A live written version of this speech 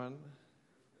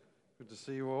Good to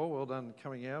see you all. Well done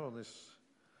coming out on this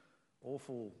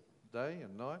awful day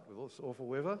and night with all this awful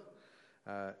weather.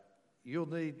 You'll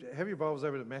need, have your Bibles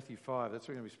open at Matthew 5. That's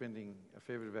where we're going to be spending a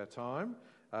fair bit of our time.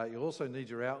 You'll also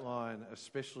need your outline,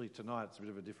 especially tonight. It's a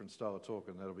bit of a different style of talk,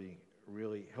 and that'll be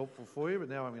really helpful for you. But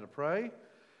now I'm going to pray.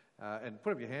 And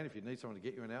put up your hand if you need someone to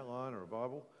get you an outline or a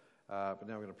Bible. But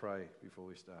now I'm going to pray before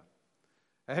we start.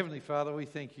 Our Heavenly Father, we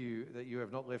thank you that you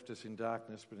have not left us in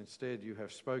darkness, but instead you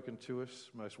have spoken to us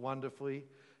most wonderfully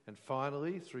and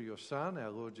finally through your Son,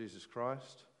 our Lord Jesus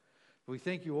Christ. We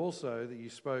thank you also that you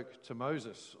spoke to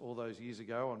Moses all those years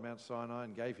ago on Mount Sinai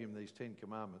and gave him these 10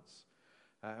 commandments.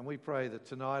 And we pray that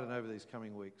tonight and over these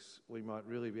coming weeks we might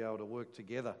really be able to work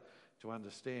together to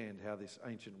understand how this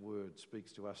ancient word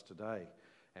speaks to us today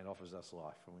and offers us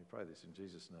life. And we pray this in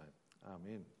Jesus' name.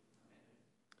 Amen.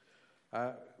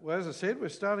 Well, as I said, we're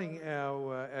starting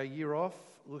our year off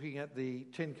looking at the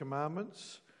 10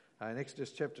 Commandments in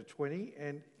Exodus chapter 20,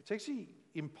 and it's actually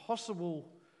impossible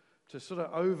to sort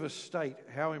of overstate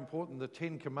how important the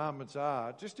 10 Commandments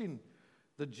are just in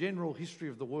the general history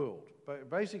of the world. But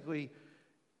basically,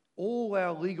 all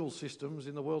our legal systems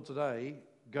in the world today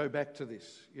go back to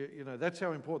this. You know, that's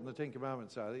how important the 10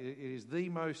 Commandments are. It is the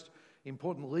most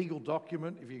important legal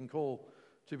document, if you can call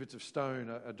two bits of stone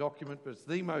a document, but it's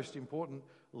the most important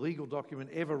legal document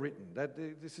ever written.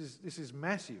 This is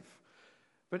massive.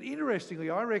 But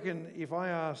interestingly, I reckon if I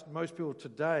asked most people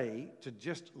today to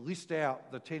just list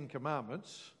out the 10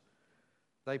 Commandments,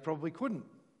 they probably couldn't.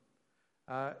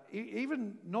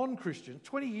 Even non-Christians,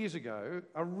 20 years ago,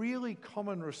 a really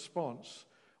common response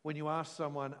when you ask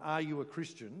someone, "Are you a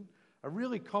Christian?" a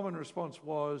really common response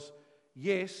was,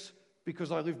 "Yes,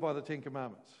 because I live by the 10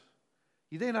 Commandments."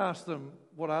 You then ask them,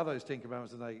 what are those 10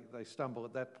 Commandments? And they stumble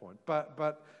at that point.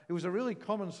 But it was a really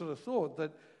common sort of thought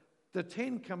that the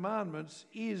 10 Commandments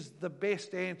is the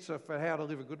best answer for how to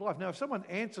live a good life. Now, if someone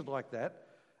answered like that,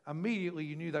 immediately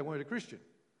you knew they weren't a Christian,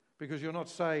 because you're not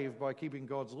saved by keeping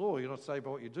God's law. You're not saved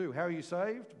by what you do. How are you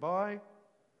saved?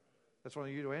 That's one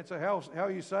of you to answer. How are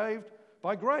you saved?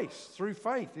 By grace, through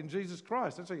faith in Jesus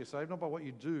Christ. That's how you're saved, not by what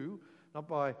you do, not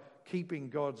by keeping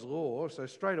God's law. So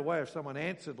straight away, if someone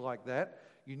answered like that,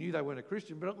 you knew they weren't a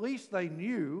Christian, but at least they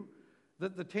knew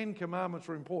that the 10 Commandments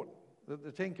were important, that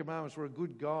the 10 Commandments were a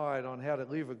good guide on how to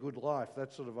live a good life,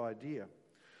 that sort of idea.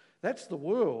 That's the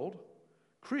world.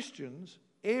 Christians,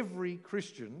 every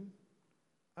Christian,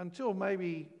 until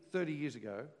maybe 30 years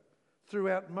ago,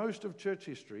 throughout most of church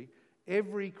history,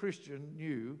 every Christian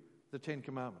knew the 10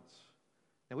 Commandments.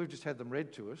 Now, we've just had them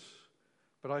read to us,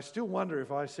 but I still wonder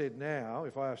if I said now,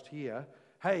 if I asked here,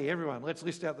 "Hey, everyone, let's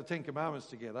list out the 10 Commandments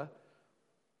together,"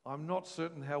 I'm not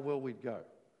certain how well we'd go.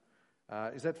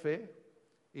 Is that fair?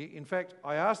 In fact,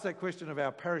 I asked that question of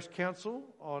our parish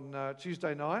council on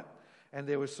Tuesday night, and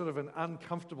there was sort of an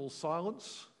uncomfortable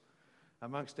silence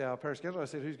amongst our parish council. I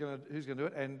said, who's going to do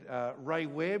it? And Ray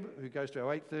Webb, who goes to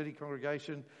our 8:30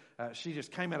 congregation, she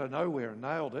just came out of nowhere and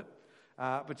nailed it.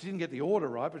 But she didn't get the order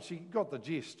right, but she got the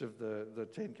gist of the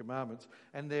 10 Commandments.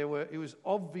 And it was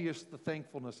obvious the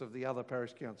thankfulness of the other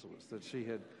parish councillors that she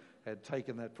had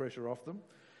taken that pressure off them.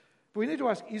 But we need to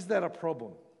ask, is that a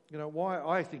problem? You know, why?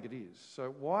 I think it is. So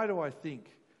why do I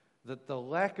think that the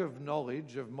lack of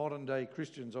knowledge of modern day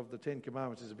Christians of the 10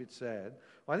 Commandments is a bit sad?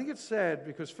 I think it's sad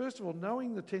because, first of all,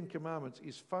 knowing the 10 Commandments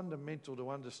is fundamental to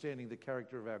understanding the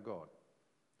character of our God.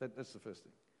 That's the first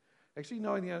thing. Actually,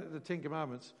 knowing the 10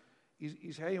 Commandments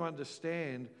is how you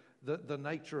understand the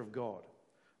nature of God.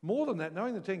 More than that,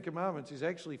 knowing the 10 Commandments is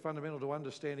actually fundamental to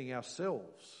understanding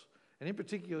ourselves, and in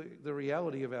particular the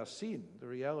reality of our sin, the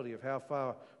reality of how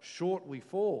far short we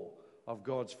fall of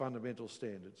God's fundamental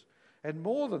standards. And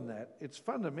more than that, it's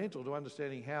fundamental to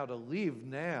understanding how to live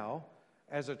now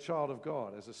as a child of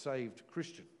God, as a saved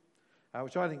Christian,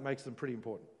 which I think makes them pretty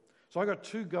important. So I got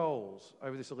 2 goals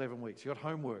over this 11 weeks. You got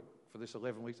homework for this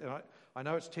 11 weeks. And I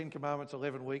know it's 10 Commandments,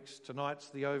 11 weeks.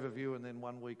 Tonight's the overview and then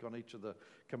 1 week on each of the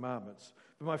commandments.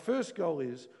 But my first goal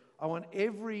is I want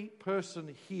every person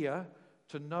here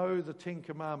to know the 10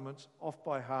 Commandments off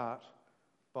by heart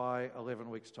by 11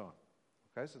 weeks' time.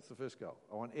 Okay, so that's the first goal.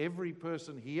 I want every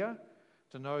person here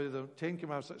to know the 10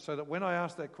 Commandments so that when I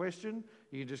ask that question,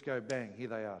 you can just go, bang, here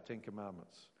they are, 10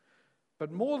 Commandments.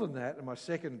 But more than that, and my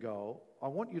second goal, I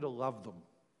want you to love them.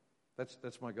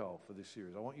 That's my goal for this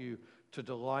series. I want you to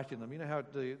delight in them. You know how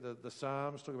the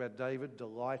Psalms talk about David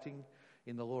delighting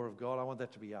in the law of God? I want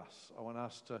that to be us. I want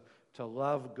us to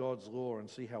love God's law and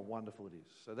see how wonderful it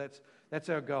is. So that's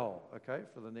our goal, okay,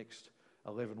 for the next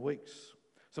 11 weeks.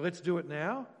 So let's do it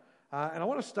now. And I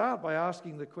want to start by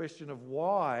asking the question of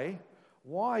why.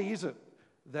 Why is it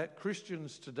that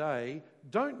Christians today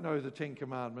don't know the 10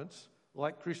 Commandments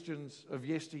like Christians of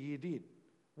yesteryear did.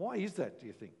 Why is that, do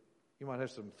you think? You might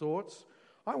have some thoughts.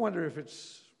 I wonder if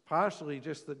it's partially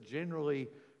just that generally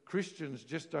Christians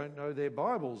just don't know their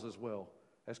Bibles as well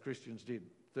as Christians did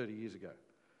 30 years ago.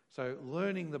 So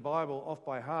learning the Bible off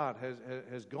by heart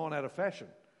has gone out of fashion.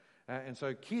 And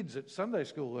so kids at Sunday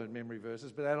school learn memory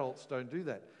verses, but adults don't do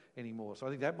that anymore. So I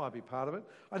think that might be part of it.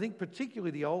 I think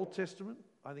particularly the Old Testament.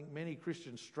 I think many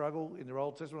Christians struggle in their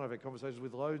Old Testament. I've had conversations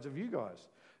with loads of you guys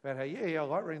about how, I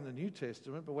like reading the New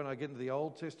Testament, but when I get into the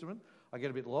Old Testament, I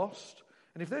get a bit lost.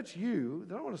 And if that's you,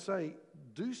 then I want to say,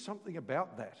 do something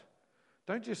about that.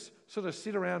 Don't just sort of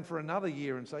sit around for another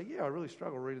year and say, I really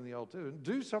struggle reading the Old Testament.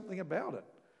 Do something about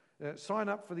it. Sign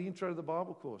up for the Intro to the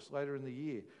Bible course later in the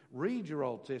year. Read your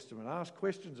Old Testament. Ask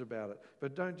questions about it.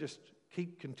 But don't just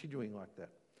keep continuing like that.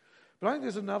 But I think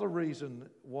there's another reason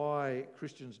why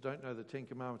Christians don't know the Ten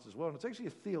Commandments as well. And it's actually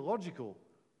a theological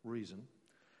reason.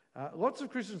 Lots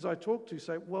of Christians I talk to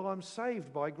say, I'm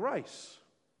saved by grace.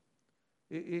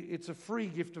 It's a free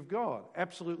gift of God.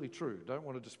 Absolutely true. Don't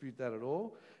want to dispute that at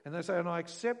all. And they say, and I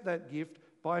accept that gift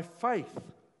by faith,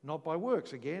 not by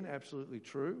works. Again, absolutely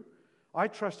true. I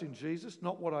trust in Jesus,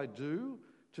 not what I do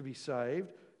to be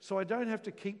saved, so I don't have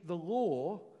to keep the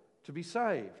law to be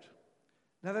saved.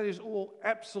 Now that is all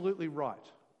absolutely right.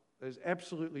 That is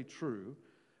absolutely true.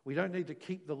 We don't need to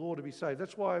keep the law to be saved.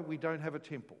 That's why we don't have a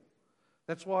temple.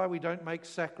 That's why we don't make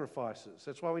sacrifices.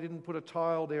 That's why we didn't put a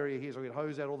tiled area here so we could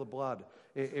hose out all the blood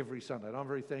every Sunday. And I'm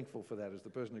very thankful for that as the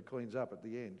person who cleans up at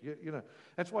the end.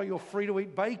 That's why you're free to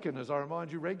eat bacon, as I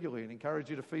remind you regularly and encourage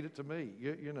you to feed it to me.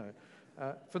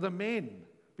 For the men,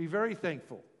 be very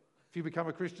thankful if you become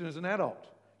a Christian as an adult.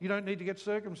 You don't need to get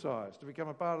circumcised to become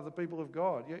a part of the people of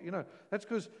God. That's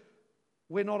because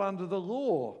we're not under the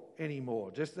law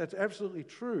anymore. That's absolutely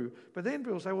true. But then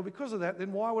people say, because of that,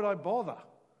 then why would I bother?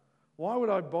 Why would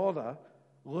I bother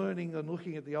learning and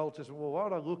looking at the Old Testament? Why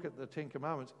would I look at the Ten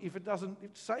Commandments if it doesn't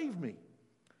save me?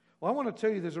 Well, I want to tell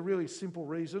you there's a really simple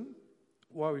reason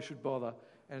why we should bother,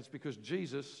 and it's because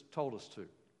Jesus told us to.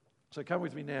 So come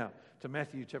with me now to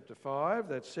Matthew chapter 5,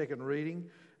 that second reading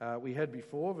we had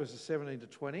before, verses 17 to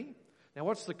 20. Now,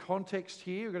 what's the context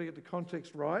here? We've got to get the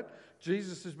context right.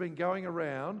 Jesus has been going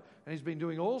around and he's been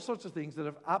doing all sorts of things that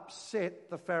have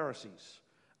upset the Pharisees,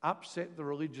 upset the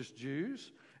religious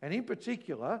Jews. And in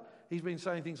particular, he's been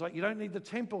saying things like, you don't need the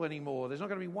temple anymore. There's not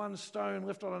going to be one stone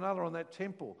left on another on that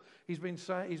temple. He's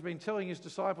been telling his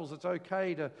disciples it's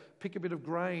okay to pick a bit of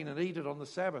grain and eat it on the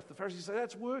Sabbath. The Pharisees say,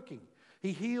 that's working.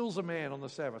 He heals a man on the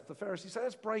Sabbath. The Pharisees say,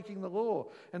 that's breaking the law.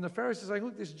 And the Pharisees say,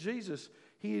 look, this Jesus,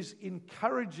 he is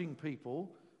encouraging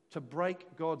people to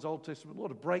break God's Old Testament law,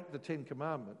 to break the Ten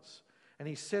Commandments. And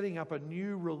he's setting up a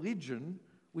new religion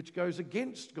which goes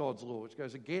against God's law, which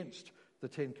goes against the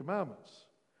Ten Commandments.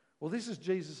 Well, this is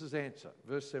Jesus' answer,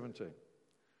 verse 17.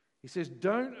 He says,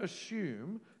 don't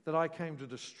assume that I came to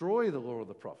destroy the law of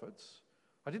the prophets.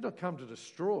 I did not come to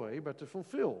destroy, but to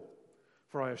fulfill.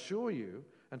 For I assure you,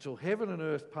 until heaven and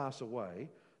earth pass away,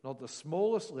 not the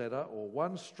smallest letter or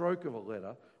one stroke of a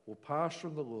letter will pass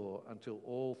from the law until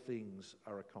all things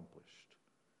are accomplished.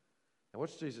 Now,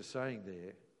 what's Jesus saying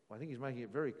there? Well, I think he's making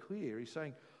it very clear. He's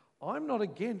saying, I'm not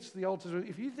against the Old Testament.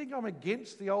 If you think I'm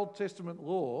against the Old Testament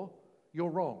law, you're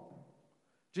wrong.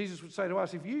 Jesus would say to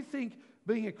us, if you think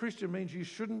being a Christian means you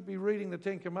shouldn't be reading the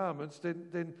Ten Commandments,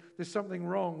 then there's something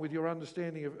wrong with your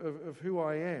understanding of who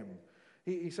I am.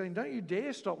 He's saying, don't you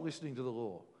dare stop listening to the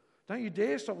law. Don't you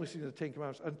dare stop listening to the Ten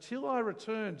Commandments. Until I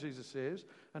return, Jesus says,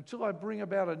 until I bring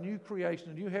about a new creation,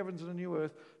 a new heavens and a new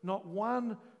earth, not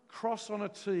one cross on a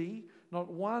T,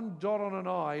 not one dot on an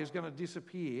I is going to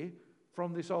disappear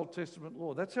from this Old Testament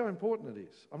law. That's how important it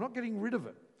is. I'm not getting rid of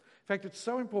it. In fact, it's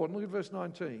so important. Look at verse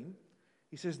 19.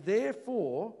 He says,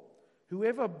 therefore,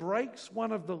 whoever breaks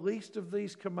one of the least of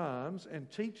these commands and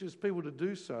teaches people to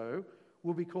do so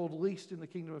will be called least in the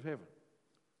kingdom of heaven.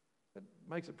 That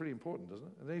makes it pretty important, doesn't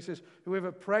it? And then he says,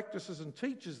 whoever practices and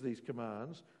teaches these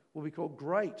commands will be called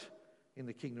great in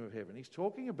the kingdom of heaven. He's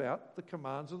talking about the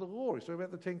commands of the law. He's talking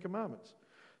about the Ten Commandments.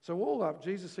 So all up,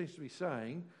 Jesus seems to be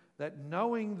saying that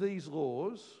knowing these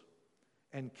laws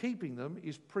and keeping them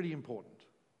is pretty important.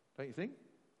 Don't you think?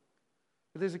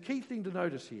 But there's a key thing to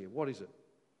notice here. What is it?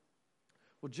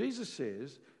 Well, Jesus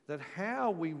says that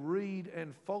how we read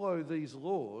and follow these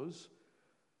laws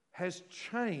has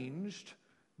changed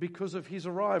because of his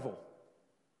arrival.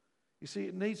 You see,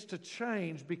 it needs to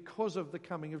change because of the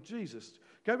coming of Jesus.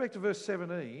 Go back to verse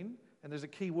 17, and there's a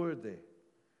key word there.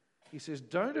 He says,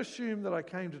 don't assume that I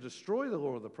came to destroy the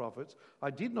law of the prophets.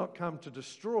 I did not come to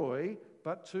destroy,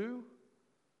 but to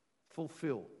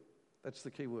fulfill. That's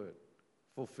the key word,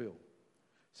 fulfill.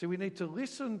 See, we need to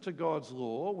listen to God's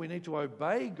law, we need to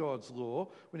obey God's law,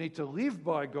 we need to live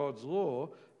by God's law,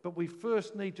 but we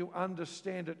first need to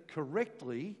understand it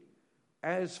correctly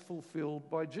as fulfilled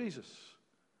by Jesus,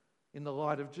 in the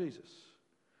light of Jesus.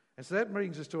 And so that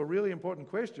brings us to a really important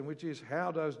question, which is,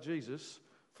 how does Jesus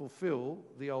fulfill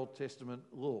the Old Testament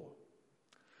law?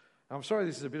 I'm sorry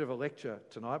this is a bit of a lecture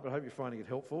tonight, but I hope you're finding it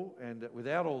helpful. And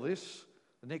without all this,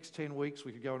 the next 10 weeks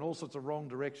we could go in all sorts of wrong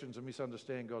directions and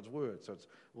misunderstand God's word. So it's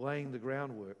laying the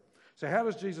groundwork. So how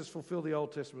does Jesus fulfill the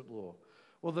Old Testament law?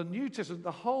 Well, the New Testament,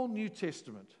 the whole New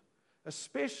Testament,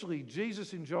 especially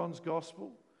Jesus in John's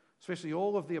Gospel, especially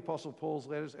all of the Apostle Paul's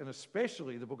letters, and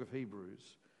especially the book of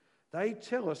Hebrews, they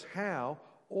tell us how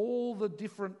all the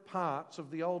different parts of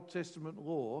the Old Testament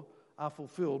law are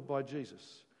fulfilled by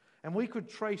Jesus. And we could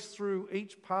trace through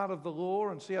each part of the law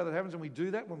and see how that happens, and we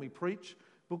do that when we preach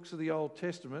books of the Old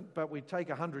Testament, but we'd take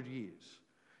 100 years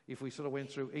if we sort of went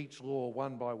through each law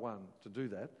one by one to do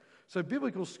that. So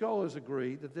biblical scholars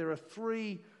agree that there are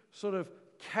three sort of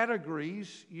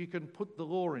categories you can put the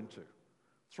law into.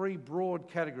 Three broad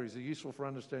categories that are useful for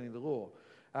understanding the law.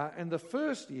 And the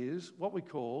first is what we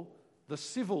call the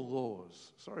civil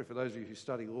laws. Sorry for those of you who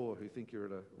study law who think you're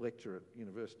at a lecture at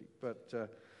university. But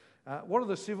what are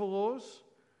the civil laws?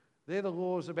 They're the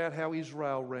laws about how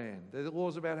Israel ran. They're the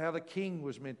laws about how the king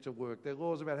was meant to work. They're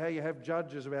laws about how you have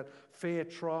judges, about fair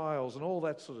trials and all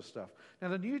that sort of stuff. Now,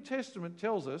 the New Testament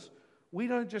tells us we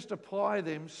don't just apply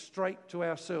them straight to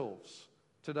ourselves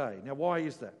today. Now, why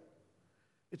is that?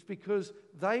 It's because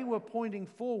they were pointing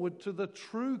forward to the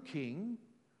true king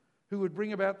who would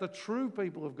bring about the true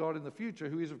people of God in the future,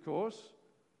 who is, of course,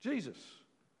 Jesus.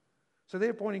 So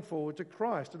they're pointing forward to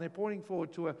Christ, and they're pointing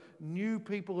forward to a new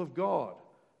people of God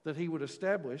that he would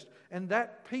establish, and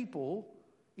that people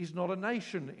is not a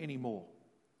nation anymore.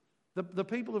 The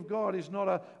people of God is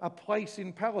not a place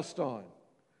in Palestine.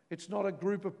 It's not a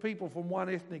group of people from one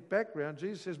ethnic background.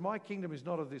 Jesus says, my kingdom is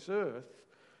not of this earth.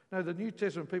 No, the New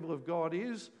Testament people of God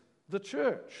is the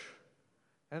church.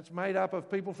 And it's made up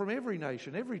of people from every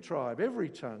nation, every tribe, every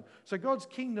tongue. So God's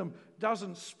kingdom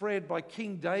doesn't spread by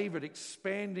King David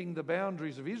expanding the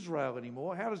boundaries of Israel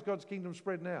anymore. How does God's kingdom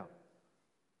spread now?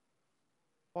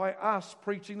 By us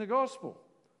preaching the gospel,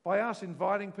 by us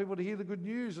inviting people to hear the good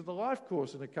news of the life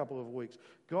course in a couple of weeks.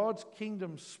 God's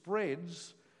kingdom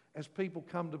spreads as people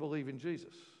come to believe in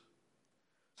Jesus.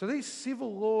 So these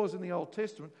civil laws in the Old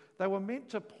Testament, they were meant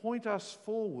to point us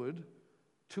forward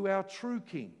to our true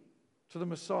king, to the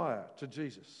Messiah, to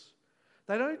Jesus.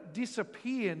 They don't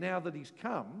disappear now that he's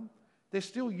come. They're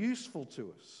still useful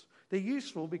to us. They're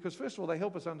useful because, first of all, they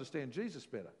help us understand Jesus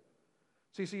better.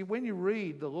 So you see, when you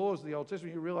read the laws of the Old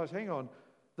Testament, you realize, hang on,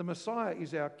 the Messiah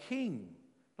is our king,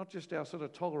 not just our sort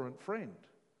of tolerant friend.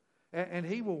 And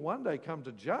he will one day come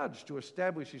to judge, to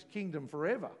establish his kingdom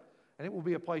forever. And it will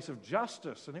be a place of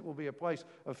justice, and it will be a place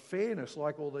of fairness,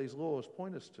 like all these laws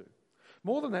point us to.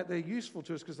 More than that, they're useful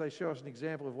to us because they show us an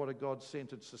example of what a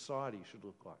God-centered society should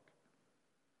look like.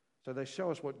 So they show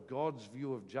us what God's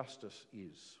view of justice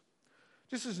is.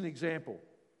 Just as an example,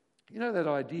 you know that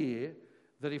idea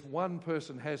that if one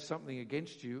person has something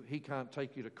against you, he can't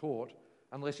take you to court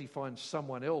unless he finds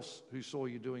someone else who saw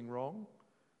you doing wrong?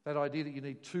 That idea that you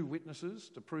need two witnesses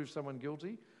to prove someone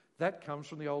guilty, that comes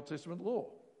from the Old Testament law.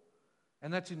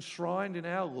 And that's enshrined in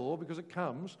our law because it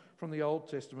comes from the Old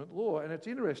Testament law. And it's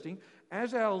interesting,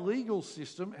 as our legal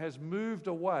system has moved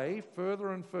away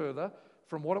further and further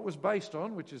from what it was based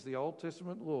on, which is the Old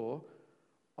Testament law,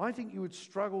 I think you would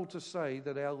struggle to say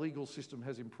that our legal system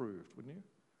has improved, wouldn't you?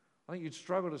 I think you'd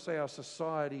struggle to say our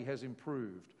society has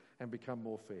improved and become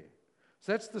more fair.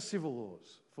 So that's the civil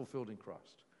laws fulfilled in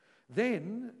Christ.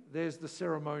 Then there's the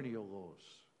ceremonial laws.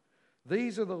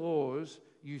 These are the laws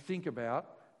you think about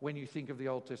when you think of the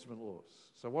Old Testament laws.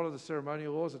 So what are the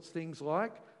ceremonial laws? It's things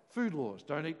like food laws.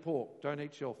 Don't eat pork. Don't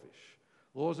eat shellfish.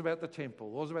 Laws about the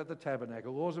temple. Laws about the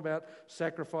tabernacle. Laws about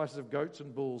sacrifices of goats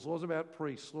and bulls. Laws about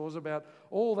priests. Laws about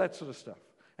all that sort of stuff.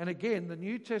 And again, the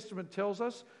New Testament tells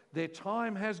us their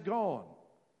time has gone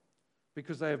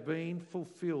because they have been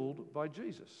fulfilled by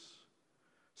Jesus.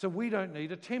 So we don't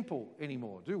need a temple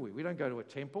anymore, do we? We don't go to a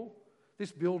temple.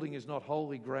 This building is not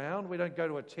holy ground. We don't go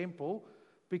to a temple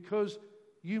because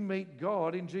you meet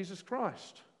God in Jesus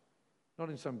Christ, not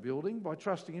in some building, by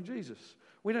trusting in Jesus.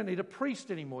 We don't need a priest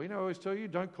anymore. You know, I always tell you,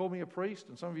 don't call me a priest,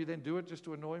 and some of you then do it just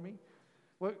to annoy me.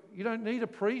 Well, you don't need a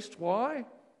priest. Why?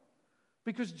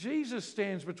 Because Jesus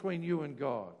stands between you and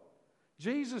God.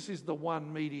 Jesus is the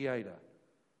one mediator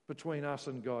between us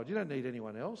and God. You don't need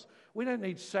anyone else. We don't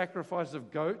need sacrifices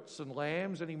of goats and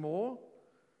lambs anymore.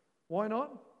 Why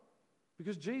not?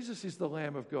 Because Jesus is the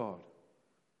Lamb of God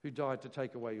who died to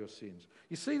take away your sins.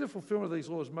 You see the fulfillment of these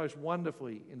laws most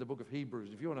wonderfully in the book of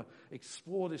Hebrews. If you want to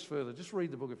explore this further, just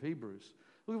read the book of Hebrews.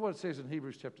 Look at what it says in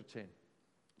Hebrews chapter 10. It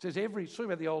says it's talking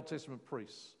about the Old Testament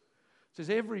priests. It says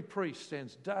every priest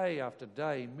stands day after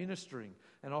day ministering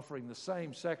and offering the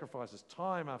same sacrifices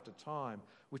time after time,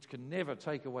 which can never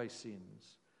take away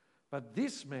sins. But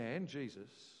this man,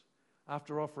 Jesus,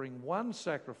 after offering one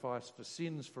sacrifice for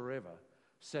sins forever,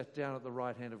 sat down at the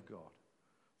right hand of God.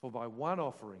 For by one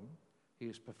offering he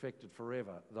has perfected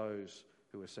forever those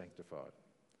who are sanctified.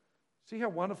 See how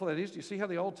wonderful that is? Do you see how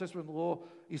the Old Testament law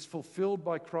is fulfilled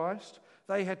by Christ?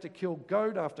 They had to kill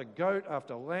goat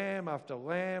after lamb after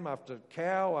lamb, after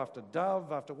cow, after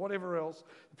dove, after whatever else.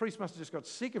 The priest must have just got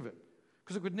sick of it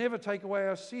because it could never take away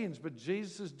our sins. But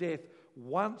Jesus' death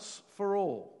once for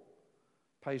all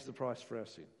pays the price for our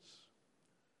sins.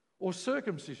 Or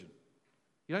circumcision.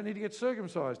 You don't need to get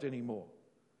circumcised anymore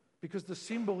because the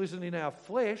symbol isn't in our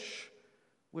flesh.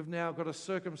 We've now got a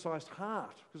circumcised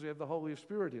heart because we have the Holy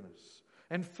Spirit in us.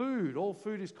 And food, all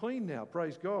food is clean now,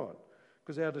 praise God,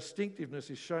 because our distinctiveness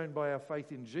is shown by our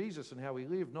faith in Jesus and how we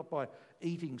live, not by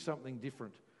eating something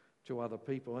different to other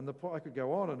people. And I could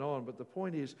go on, but the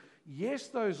point is, yes,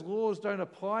 those laws don't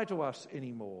apply to us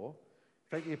anymore.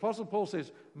 In fact, the Apostle Paul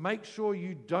says, make sure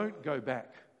you don't go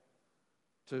back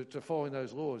to following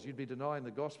those laws. You'd be denying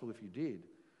the gospel if you did.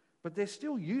 But they're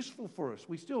still useful for us.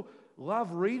 We still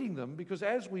love reading them because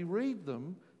as we read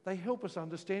them, they help us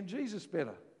understand Jesus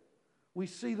better. We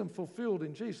see them fulfilled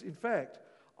in Jesus. In fact,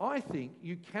 I think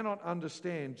you cannot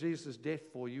understand Jesus' death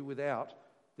for you without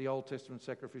the Old Testament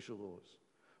sacrificial laws.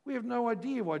 We have no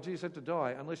idea why Jesus had to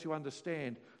die unless you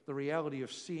understand the reality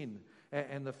of sin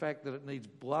and the fact that it needs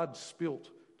blood spilt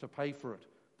to pay for it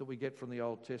that we get from the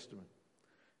Old Testament.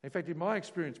 In fact, in my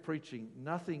experience preaching,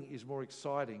 nothing is more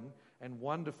exciting and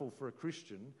wonderful for a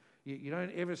Christian. You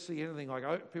don't ever see anything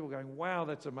like people going, wow,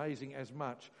 that's amazing, as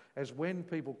much as when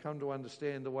people come to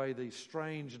understand the way these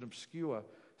strange and obscure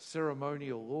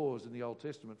ceremonial laws in the Old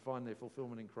Testament find their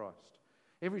fulfillment in Christ.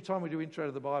 Every time we do Intro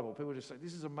to the Bible, people just say,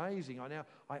 this is amazing.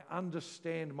 I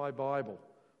understand my Bible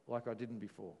like I didn't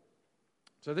before.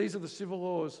 So these are the civil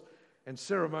laws and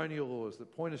ceremonial laws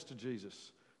that point us to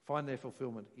Jesus, find their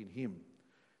fulfillment in him.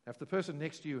 Now, if the person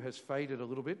next to you has faded a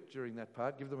little bit during that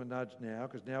part, give them a nudge now,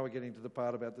 because now we're getting to the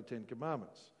part about the Ten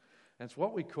Commandments. And it's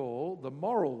what we call the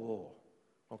moral law.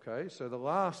 Okay, so the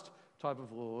last type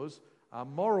of laws are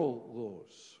moral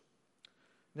laws.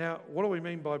 Now, what do we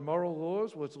mean by moral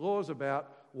laws? Well, it's laws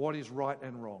about what is right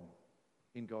and wrong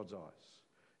in God's eyes.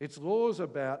 It's laws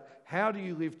about how do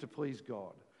you live to please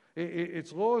God.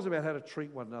 It's laws about how to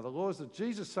treat one another. Laws that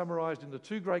Jesus summarized in the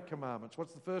two great commandments.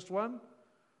 What's the first one?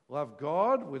 Love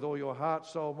God with all your heart,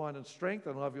 soul, mind and strength,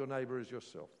 and love your neighbour as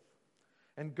yourself.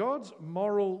 And God's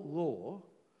moral law,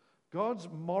 God's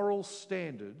moral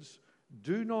standards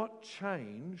do not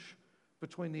change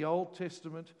between the Old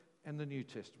Testament and the New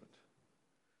Testament.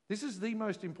 This is the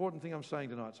most important thing I'm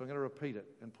saying tonight, so I'm going to repeat it,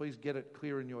 and please get it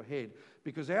clear in your head.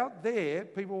 Because out there,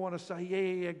 people want to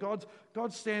say,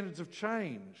 God's standards have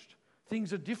changed.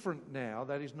 Things are different now.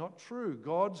 That is not true.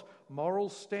 God's moral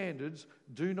standards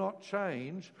do not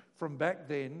change from back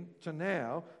then to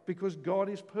now because God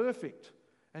is perfect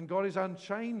and God is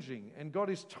unchanging and God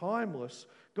is timeless.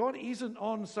 God isn't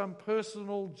on some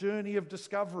personal journey of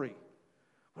discovery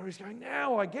where he's going,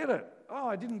 now I get it. Oh,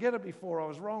 I didn't get it before. I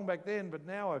was wrong back then, but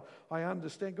now I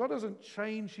understand. God doesn't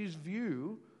change his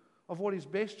view of what is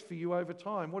best for you over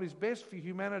time. What is best for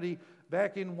humanity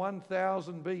back in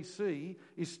 1000 BC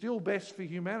is still best for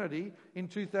humanity in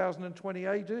 2020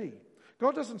 AD.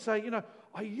 God doesn't say,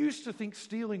 I used to think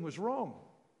stealing was wrong,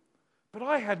 but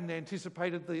I hadn't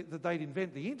anticipated that they'd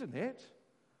invent the internet.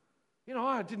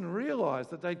 I didn't realise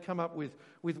that they'd come up with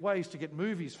ways to get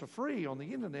movies for free on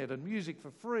the internet and music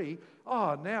for free.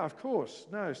 Now, of course,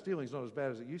 no, stealing's not as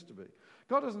bad as it used to be.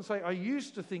 God doesn't say, I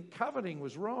used to think coveting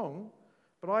was wrong,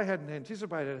 but I hadn't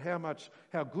anticipated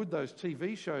how good those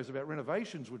TV shows about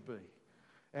renovations would be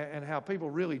and how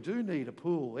people really do need a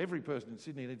pool. Every person in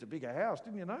Sydney needs a bigger house.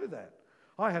 Didn't you know that?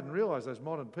 I hadn't realised those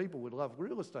modern people would love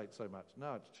real estate so much.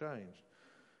 No, it's changed.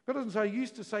 God doesn't say, I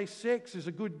used to say sex is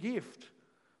a good gift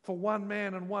for one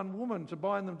man and one woman to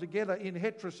bind them together in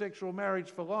heterosexual marriage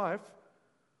for life.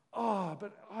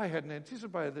 But I hadn't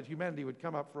anticipated that humanity would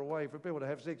come up for a way for people to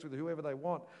have sex with whoever they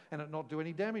want and it not do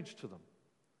any damage to them.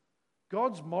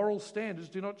 God's moral standards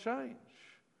do not change.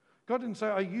 God didn't say,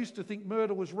 I used to think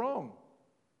murder was wrong,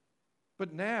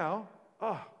 but now,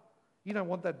 you don't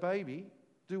want that baby,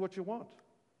 do what you want.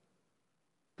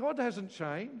 God hasn't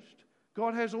changed.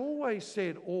 God has always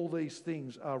said all these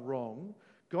things are wrong.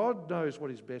 God knows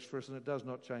what is best for us and it does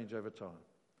not change over time.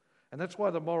 And that's why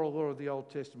the moral law of the Old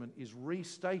Testament is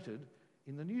restated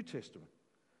in the New Testament,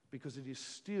 because it is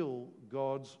still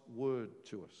God's word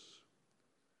to us.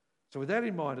 So with that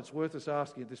in mind, it's worth us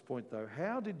asking at this point, though,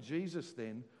 how did Jesus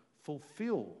then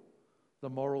fulfill the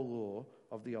moral law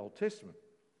of the Old Testament?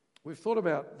 We've thought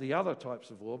about the other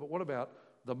types of law, but what about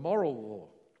the moral law?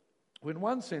 Well, in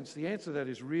one sense, the answer to that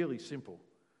is really simple.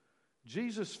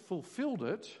 Jesus fulfilled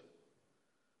it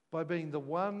by being the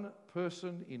one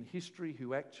person in history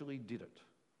who actually did it.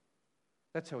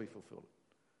 That's how he fulfilled it.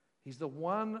 He's the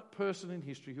one person in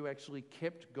history who actually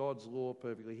kept God's law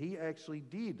perfectly. He actually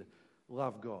did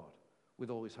love God with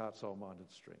all his heart, soul, mind,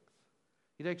 and strength.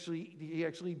 He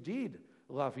actually did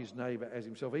love his neighbour as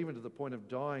himself, even to the point of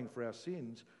dying for our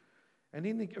sins.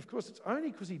 And of course, it's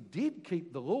only because he did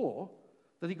keep the law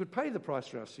that he could pay the price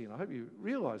for our sin. I hope you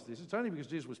realise this. It's only because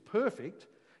Jesus was perfect.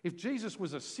 If Jesus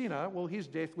was a sinner, well, his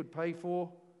death would pay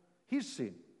for his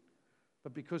sin.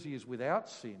 But because he is without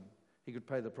sin, he could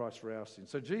pay the price for our sin.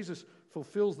 So Jesus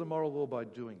fulfills the moral law by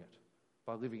doing it,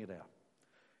 by living it out.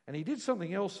 And he did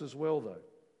something else as well, though.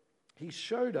 He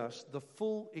showed us the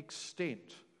full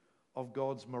extent of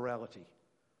God's morality,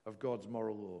 of God's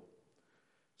moral law.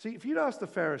 See, if you'd asked the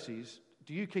Pharisees,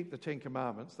 do you keep the Ten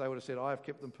Commandments? They would have said, I have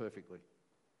kept them perfectly.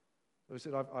 They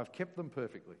said, I've kept them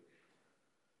perfectly.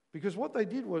 Because what they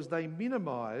did was they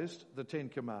minimised the Ten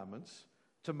Commandments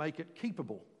to make it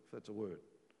keepable, if that's a word.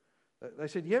 They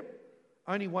said, yep,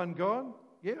 only one God.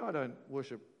 Yeah, I don't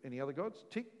worship any other gods.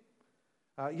 Tick.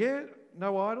 Yeah,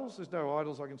 no idols. There's no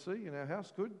idols I can see in our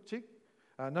house. Good. Tick.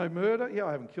 No murder. Yeah,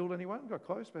 I haven't killed anyone. Got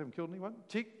close, but haven't killed anyone.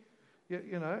 Tick.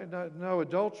 Yeah, no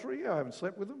adultery. Yeah, I haven't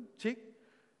slept with them. Tick.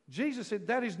 Jesus said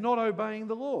that is not obeying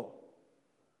the law.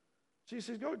 Jesus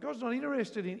says God's not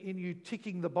interested in you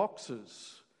ticking the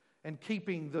boxes and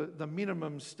keeping the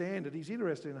minimum standard. He's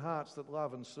interested in hearts that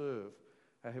love and serve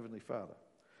our Heavenly Father.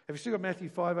 Have you still got Matthew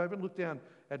 5 open? Look down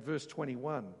at verse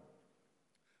 21.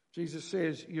 Jesus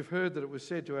says, you've heard that it was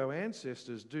said to our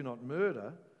ancestors, do not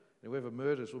murder, and whoever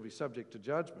murders will be subject to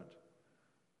judgment.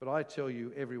 But I tell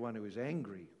you, everyone who is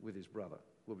angry with his brother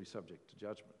will be subject to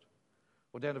judgment.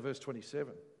 Or down to verse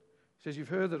 27. It says, you've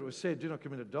heard that it was said, do not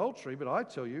commit adultery, but I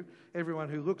tell you, everyone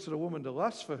who looks at a woman to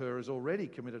lust for her has already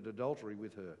committed adultery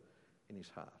with her in his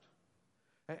heart.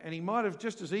 And he might have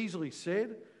just as easily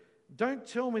said, don't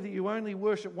tell me that you only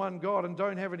worship one God and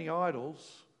don't have any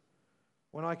idols,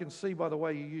 when I can see by the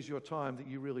way you use your time that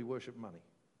you really worship money.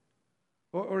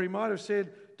 Or he might have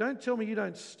said, don't tell me you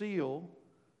don't steal,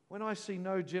 when I see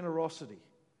no generosity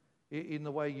in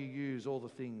the way you use all the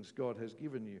things God has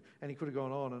given you. And he could have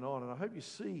gone on, and I hope you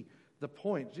see the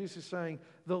point. Jesus is saying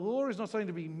the law is not something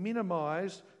to be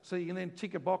minimised so you can then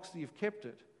tick a box that you've kept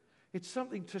it. It's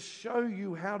something to show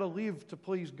you how to live to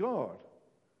please God.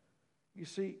 You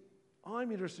see,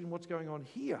 I'm interested in what's going on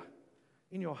here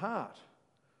in your heart.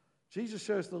 Jesus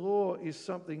shows the law is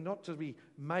something not to be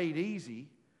made easy,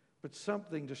 but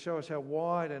something to show us how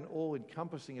wide and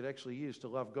all-encompassing it actually is to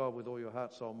love God with all your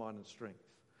heart, soul, mind and strength,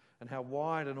 and how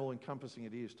wide and all-encompassing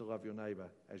it is to love your neighbour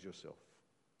as yourself.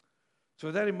 So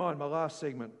with that in mind, my last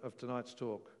segment of tonight's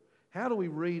talk, how do we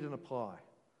read and apply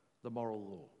the moral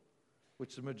law,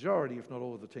 which the majority, if not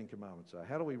all, of the Ten Commandments are?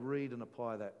 How do we read and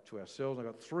apply that to ourselves? I've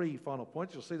got 3 final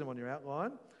points. You'll see them on your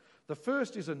outline. The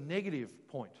first is a negative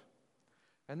point,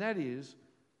 and that is,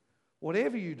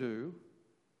 whatever you do,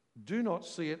 do not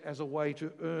see it as a way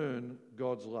to earn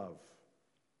God's love.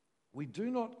 We do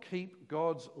not keep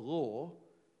God's law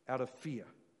out of fear.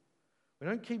 We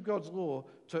don't keep God's law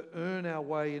to earn our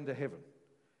way into heaven.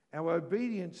 Our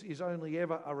obedience is only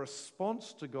ever a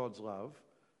response to God's love,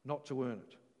 not to earn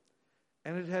it.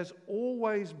 And it has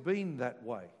always been that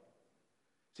way.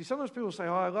 See, sometimes people say,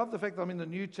 I love the fact that I'm in the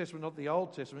New Testament, not the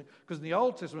Old Testament, because in the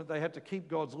Old Testament they had to keep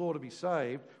God's law to be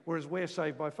saved, whereas we're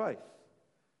saved by faith.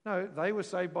 No, they were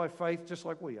saved by faith just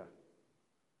like we are.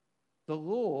 The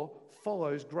law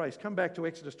follows grace. Come back to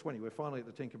Exodus 20. We're finally at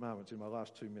the Ten Commandments in my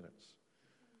last 2 minutes.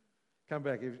 Come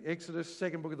back. Exodus,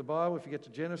 second book of the Bible. If you get to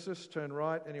Genesis, turn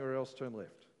right. Anywhere else, turn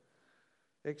left.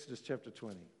 Exodus chapter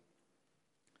 20.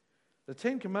 The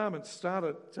Ten Commandments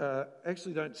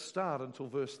actually don't start until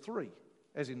verse 3,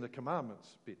 as in the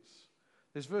commandments bits.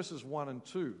 There's verses 1 and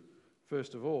 2,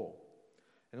 first of all.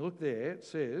 And look there, it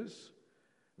says,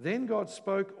 then God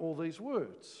spoke all these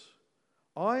words.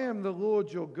 I am the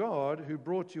Lord your God who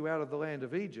brought you out of the land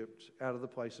of Egypt, out of the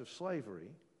place of slavery.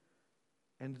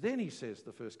 And then he says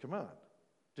the first command,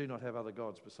 do not have other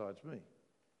gods besides me.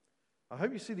 I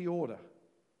hope you see the order.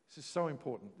 This is so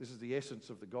important. This is the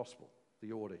essence of the gospel,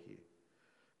 the order here.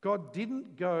 God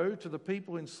didn't go to the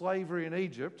people in slavery in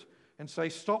Egypt and say,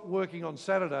 stop working on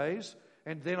Saturdays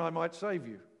and then I might save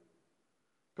you.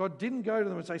 God didn't go to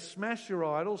them and say, smash your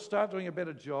idols, start doing a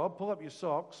better job, pull up your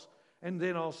socks, and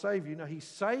then I'll save you. No, he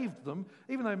saved them,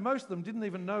 even though most of them didn't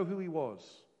even know who he was.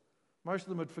 Most of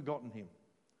them had forgotten him.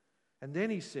 And then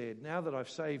he said, now that I've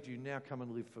saved you, now come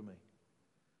and live for me.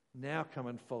 Now come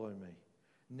and follow me.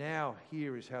 Now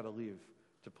here is how to live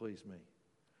to please me.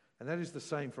 And that is the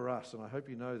same for us, and I hope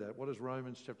you know that. What does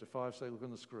Romans chapter 5 say? Look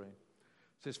on the screen.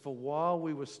 It says, for while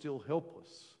we were still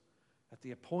helpless, at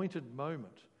the appointed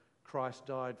moment, Christ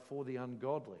died for the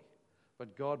ungodly.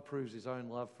 But God proves his own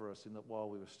love for us in that while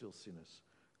we were still sinners,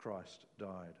 Christ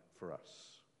died for us.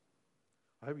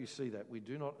 I hope you see that. We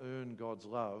do not earn God's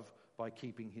love by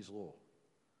keeping his law.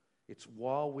 It's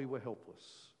while we were helpless,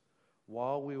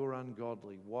 while we were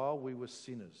ungodly, while we were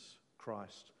sinners,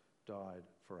 Christ died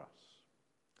for us.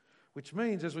 Which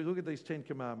means, as we look at these 10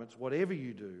 commandments, whatever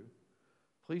you do,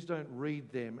 please don't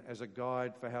read them as a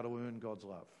guide for how to earn God's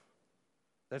love.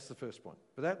 That's the first point.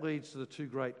 But that leads to the two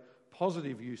great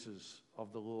positive uses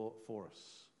of the law for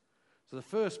us. So the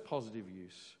first positive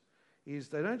use is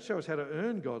they don't show us how to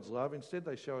earn God's love. Instead,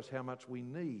 they show us how much we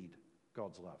need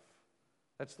God's love.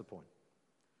 That's the point.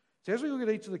 So as we look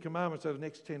at each of the commandments over the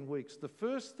next 10 weeks, the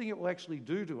first thing it will actually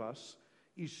do to us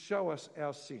is show us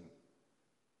our sin.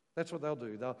 That's what they'll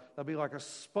do. They'll be like a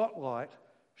spotlight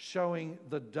showing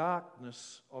the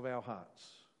darkness of our hearts.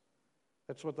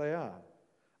 That's what they are.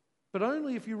 But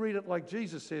only if you read it like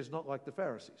Jesus says, not like the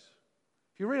Pharisees.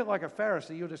 If you read it like a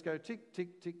Pharisee, you'll just go tick,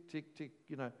 tick, tick, tick, tick.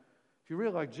 You know, if you read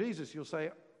it like Jesus, you'll say,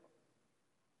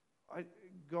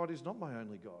 God is not my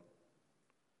only God.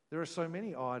 There are so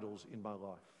many idols in my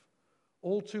life.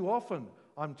 All too often,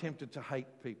 I'm tempted to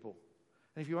hate people.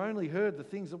 And if you only heard the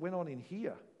things that went on in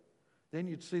here, then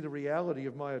you'd see the reality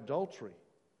of my adultery.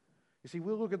 You see,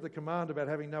 we'll look at the command about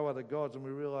having no other gods and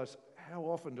we realize, how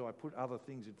often do I put other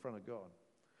things in front of God?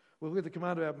 We'll look at the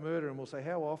command about murder and we'll say,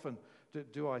 how often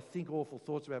do I think awful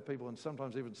thoughts about people and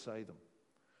sometimes even say them?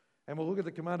 And we'll look at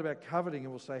the command about coveting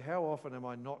and we'll say, how often am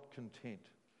I not content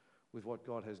with what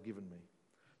God has given me?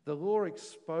 The law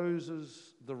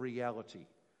exposes the reality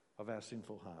of our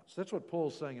sinful hearts. That's what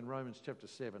Paul's saying in Romans chapter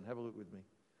 7. Have a look with me.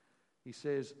 He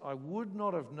says, I would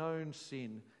not have known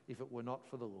sin if it were not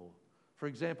for the law. For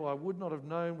example, I would not have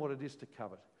known what it is to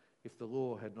covet if the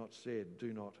law had not said,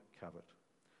 do not covet.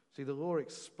 See, the law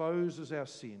exposes our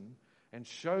sin and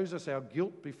shows us our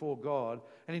guilt before God.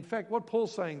 And in fact, what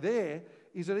Paul's saying there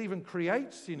is it even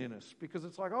creates sin in us, because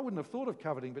it's like, I wouldn't have thought of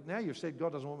coveting, but now you've said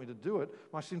God doesn't want me to do it.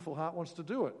 My sinful heart wants to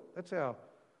do it. That's how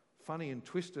funny and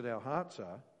twisted our hearts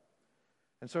are.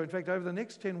 And so, in fact, over the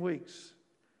next 10 weeks,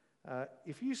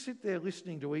 if you sit there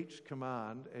listening to each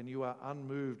command and you are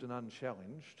unmoved and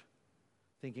unchallenged,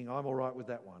 thinking, I'm all right with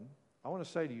that one, I want to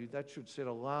say to you, that should set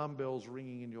alarm bells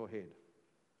ringing in your head.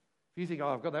 If you think,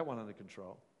 I've got that one under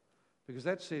control, because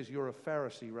that says you're a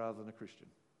Pharisee rather than a Christian.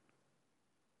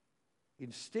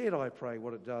 Instead, I pray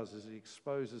what it does is it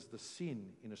exposes the sin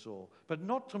in us all, but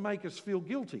not to make us feel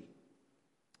guilty.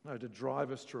 No, to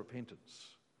drive us to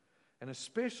repentance, and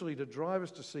especially to drive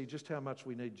us to see just how much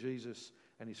we need Jesus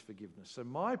and his forgiveness. So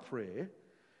my prayer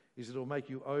is that it will make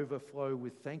you overflow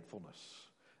with thankfulness,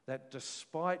 that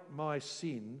despite my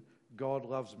sin, God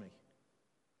loves me.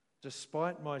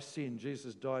 Despite my sin,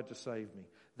 Jesus died to save me.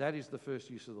 That is the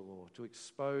first use of the law, to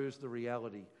expose the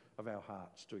reality of our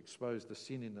hearts, to expose the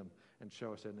sin in them and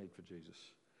show us our need for Jesus.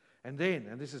 And then,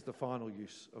 and this is the final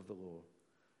use of the law,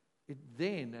 it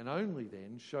then and only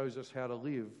then shows us how to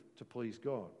live to please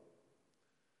God.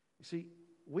 You see,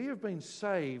 we have been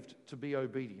saved to be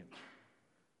obedient.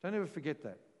 Don't ever forget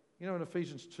that. You know, in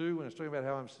Ephesians 2, when it's talking about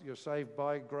how you're saved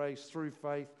by grace through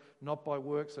faith, not by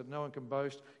works that no one can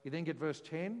boast, you then get verse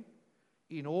 10,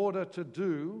 in order to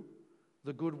do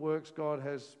the good works God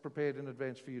has prepared in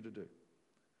advance for you to do.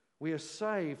 We are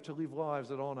saved to live lives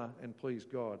that honour and please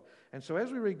God. And so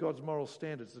as we read God's moral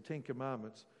standards, the 10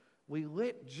 Commandments, we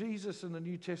let Jesus in the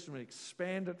New Testament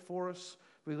expand it for us.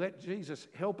 We let Jesus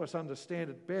help us understand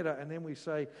it better. And then we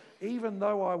say, even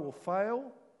though I will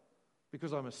fail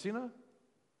because I'm a sinner,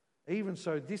 even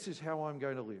so, this is how I'm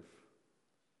going to live.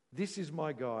 This is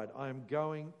my guide. I am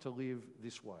going to live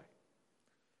this way.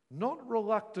 Not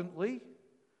reluctantly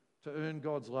to earn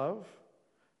God's love,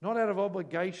 not out of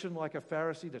obligation like a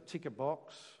Pharisee to tick a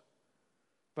box,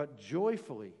 but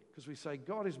joyfully, because we say,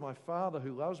 God is my Father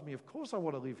who loves me. Of course I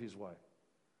want to live his way.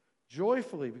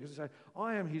 Joyfully, because we say,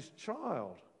 I am his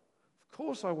child. Of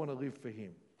course I want to live for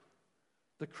him.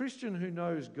 The Christian who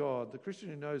knows God, the Christian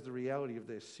who knows the reality of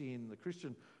their sin, the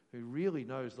Christian who really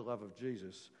knows the love of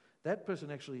Jesus, that person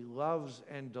actually loves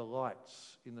and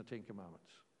delights in the 10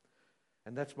 Commandments.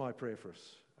 And that's my prayer for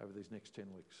us over these next 10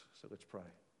 weeks. So let's pray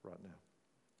right now.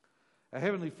 Our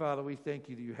Heavenly Father, we thank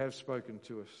you that you have spoken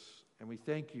to us, and we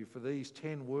thank you for these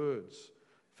 10 words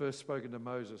first spoken to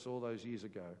Moses all those years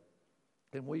ago.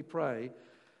 And we pray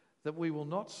that we will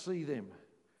not see them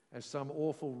as some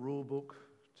awful rule book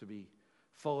to be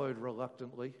followed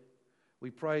reluctantly. We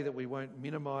pray that we won't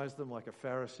minimize them like a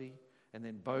Pharisee and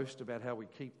then boast about how we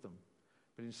keep them.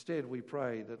 But instead we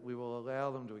pray that we will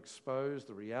allow them to expose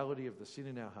the reality of the sin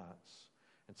in our hearts,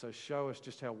 and so show us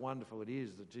just how wonderful it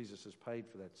is that Jesus has paid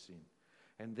for that sin.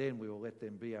 And then we will let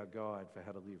them be our guide for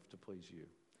how to live to please you.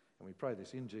 And we pray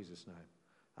this in Jesus' name.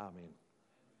 Amen.